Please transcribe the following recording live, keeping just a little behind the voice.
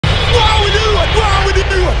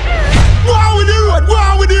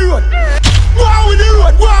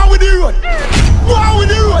DownDiRoad. What we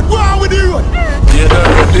doing? What we doing? Yeah,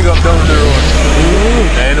 no, big up DownDiRoad.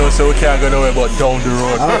 I know, so we can't go nowhere but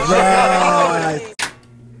DownDiRoad. Alright.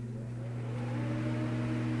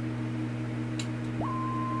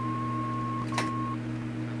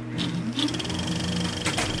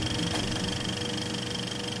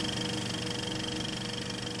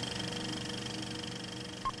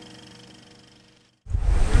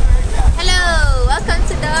 Hello, welcome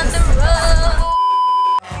to DownDiRoad.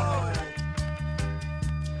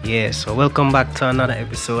 Yeah, so welcome back to another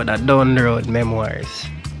episode of DownDiRoad Memoirs.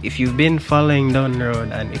 If you've been following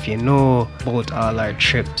DownDiRoad and if you know about all our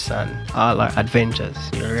trips and all our adventures,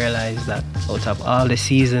 you'll realize that out of all the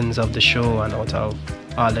seasons of the show and out of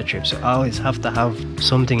all the trips, you always have to have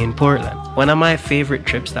something in Portland. One of my favorite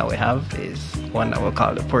trips that we have is one that we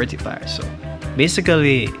call the Portie Fire. So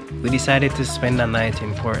basically, we decided to spend a night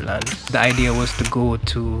in Portland. The idea was to go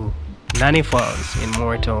to Nanny Falls in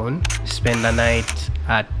Moortown, spend the night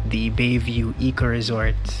at the Bayview Eco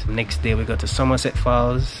Resort. Next day we go to Somerset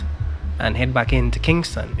Falls and head back into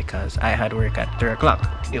Kingston because I had work at 3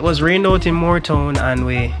 o'clock. It was rained out in Moortown and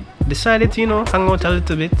we decided to, hang out a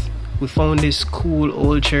little bit. We found this cool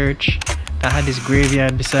old church that had this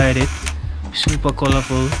graveyard beside it. Super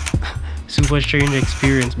colorful, super strange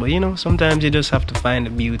experience, but sometimes you just have to find the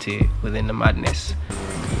beauty within the madness.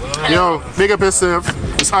 Yo, big up yourself.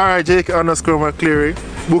 It's RIJK_McCleary.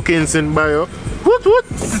 Bookings in bio. Woot woot!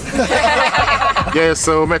 Yeah,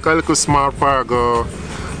 so make a little small park go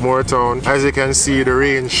Moortown. As you can see, the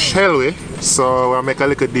rain shell way. So I make a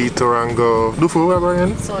little detour and go. Do for where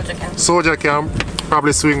again? Soldier Camp. Soldier Camp.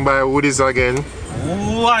 Probably swing by Woody's again.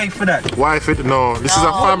 Why for that? Why for it? No, this is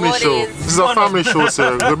a family show. This is a family show,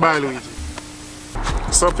 sir. Goodbye, Luigi.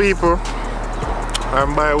 So people,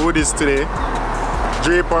 I'm by Woody's today.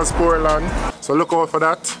 Drapers, Portland. So look out for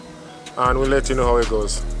that and we'll let you know how it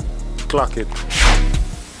goes. Clock it.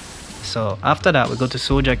 So after that we go to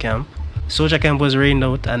Soldier Camp. Soldier Camp was rained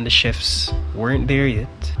out and the chefs weren't there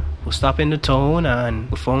yet. We stopped in the town and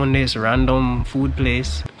we found this random food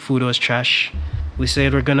place. Food was trash. We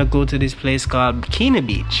said we're gonna go to this place called Bikini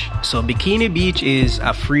Beach. So Bikini Beach is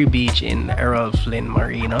a free beach in the Errol Flynn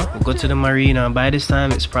Marina. We go to the marina and by this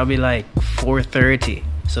time it's probably like 4:30.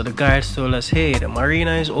 So the guards told us, hey, the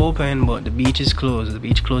marina is open, but the beach is closed. The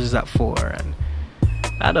beach closes at 4. And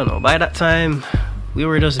I don't know, by that time, we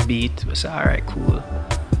were just beat. We said, all right, cool.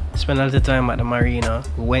 Spent a little time at the marina.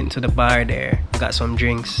 We went to the bar there, got some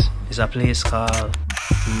drinks. It's a place called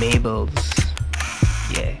Mabel's.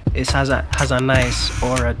 Yeah, it has a nice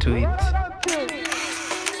aura to it.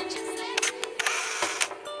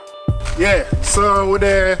 Yeah, so we're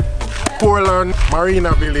there. Portland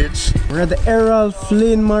Marina Village. We're at the Errol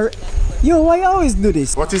Flynn Yo, why you always do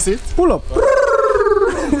this? What is it? Pull up.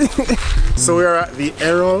 So we're at the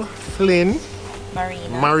Errol Flynn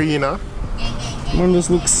Marina. Man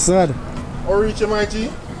just looks sad. How reach you, my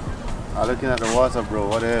G? I'm looking at the water, bro.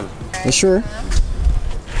 What the hell? You sure?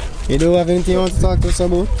 You don't have anything you want to talk to us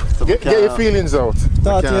about? So Get your feelings out.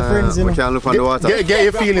 Talk to your friends, We can't look on the water. Get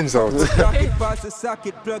your feelings out.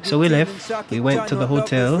 So we left. We went to the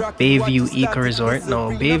hotel, Bayview Eco Resort.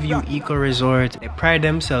 Now, Bayview Eco Resort, they pride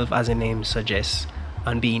themselves, as the name suggests,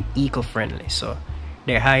 on being eco-friendly. So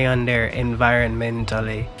they're high on their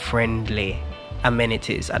environmentally friendly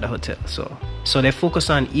amenities at the hotel. So they focus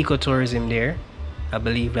on ecotourism there. I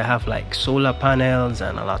believe they have like solar panels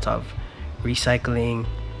and a lot of recycling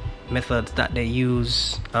methods that they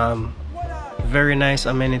use. Very nice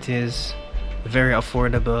amenities, very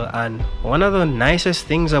affordable, and one of the nicest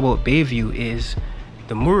things about Bayview is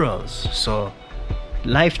the murals. So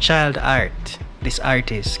Life Child Art, this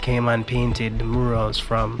artist came and painted the murals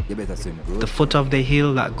from the foot of the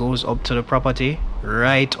hill that goes up to the property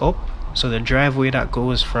right up. So the driveway that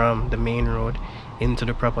goes from the main road into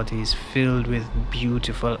the property is filled with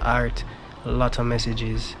beautiful art, a lot of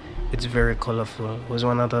messages. It's very colorful. It was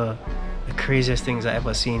one of the craziest things I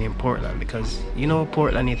ever seen in Portland, because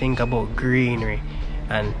Portland, you think about greenery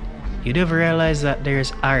and you never realize that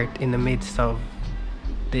there's art in the midst of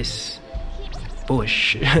this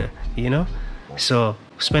bush. So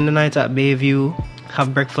spend the night at Bayview,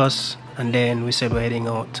 have breakfast, and then we said we're heading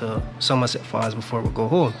out to Somerset Falls before we go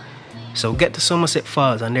home. So get to Somerset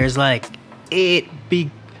Falls and there's like 8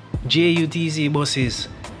 big JUTC buses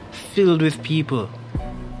filled with people.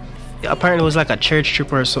 Apparently it was like a church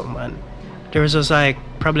trip or something, and there was just like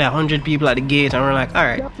probably 100 people at the gate, and we're like,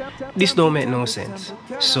 alright, this don't make no sense.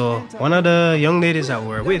 So one of the young ladies that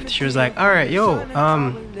we're with, she was like, alright, yo,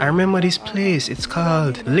 I remember this place, it's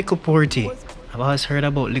called Likkle Portie. I've always heard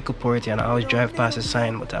about Likkle Portie and I always drive past the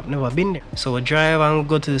sign, but I've never been there. So we drive and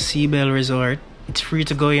go to the Seabell Resort, It's free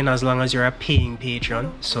to go in as long as you're a paying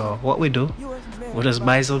patron. So what we do, we just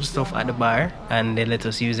buy some stuff at the bar and they let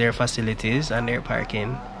us use their facilities and their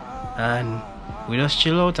parking, and we just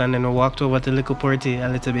chill out. And then we walked over to Likkle Portie a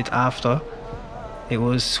little bit after. It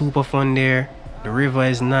was super fun there. The river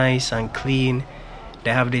is nice and clean.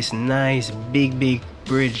 They have this nice big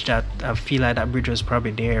bridge that I feel like that bridge was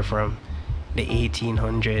probably there from the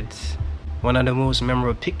 1800s. One of the most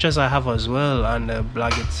memorable pictures I have as well on the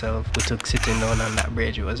blog itself, we took sitting down on that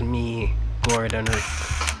bridge. It was me, Gordon, Rick,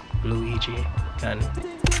 Luigi, and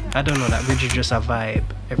I don't know, that bridge is just a vibe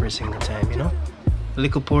every single time, you know.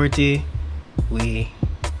 Likkle Portie, we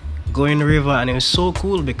go in the river, and it was so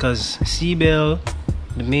cool because Seabell,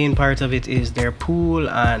 the main part of it is their pool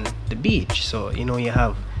and the beach. So you know, you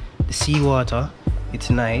have the seawater, it's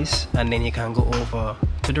nice, and then you can go over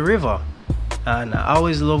to the river. And I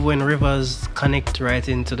always love when rivers connect right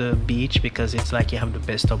into the beach, because it's like you have the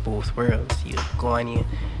best of both worlds. You go and you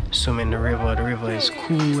swim in the river is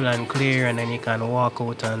cool and clear, and then you can walk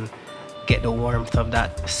out and get the warmth of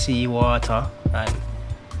that seawater, and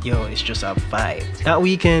yo, it's just a vibe. That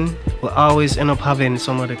weekend we always end up having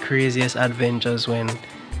some of the craziest adventures when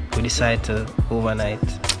we decide to overnight.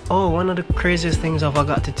 Oh, one of the craziest things I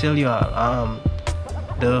forgot to tell you,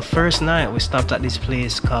 the first night we stopped at this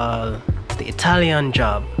place called the Italian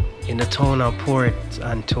Job in the town of Port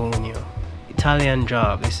Antonio. Italian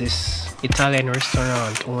Job is this Italian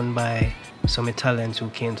restaurant owned by some Italians who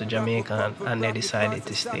came to Jamaica and they decided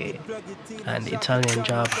to stay. And the Italian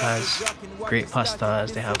Job has great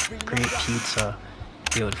pastas, they have great pizza.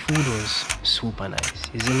 Yo, the food was super nice,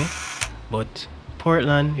 isn't it? But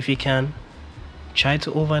Portland, if you can, try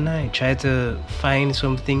to overnight, try to find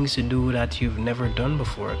some things to do that you've never done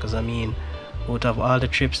before. Because I mean, out of all the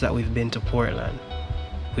trips that we've been to Portland,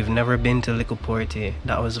 we've never been to Likkle Portie.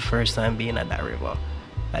 That was the first time being at that river.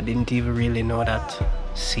 I didn't even really know that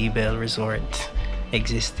Seabell Resort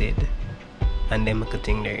existed and them could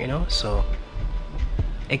thing there, you know. So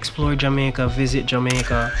explore Jamaica, visit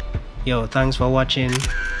Jamaica. Yo, thanks for watching.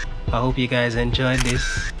 I hope you guys enjoyed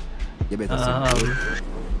this.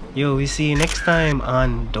 Yo, we see you next time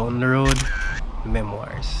on DownDiRoad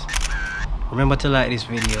Memoirs. Remember to like this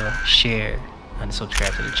video, share, and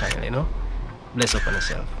subscribe to the channel, you know. Bless up on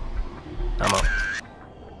yourself. I'm out.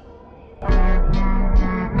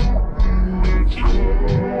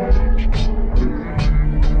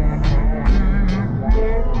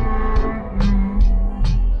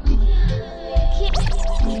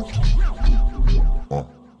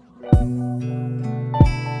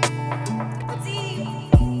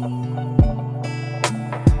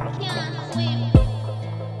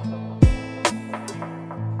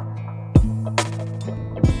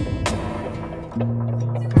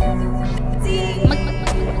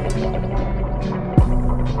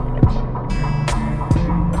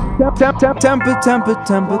 Temper,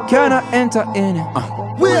 can I enter in it?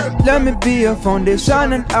 Let me be a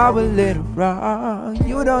foundation and I will let it rock.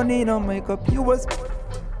 You don't need no makeup, you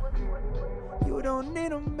don't need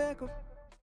no makeup.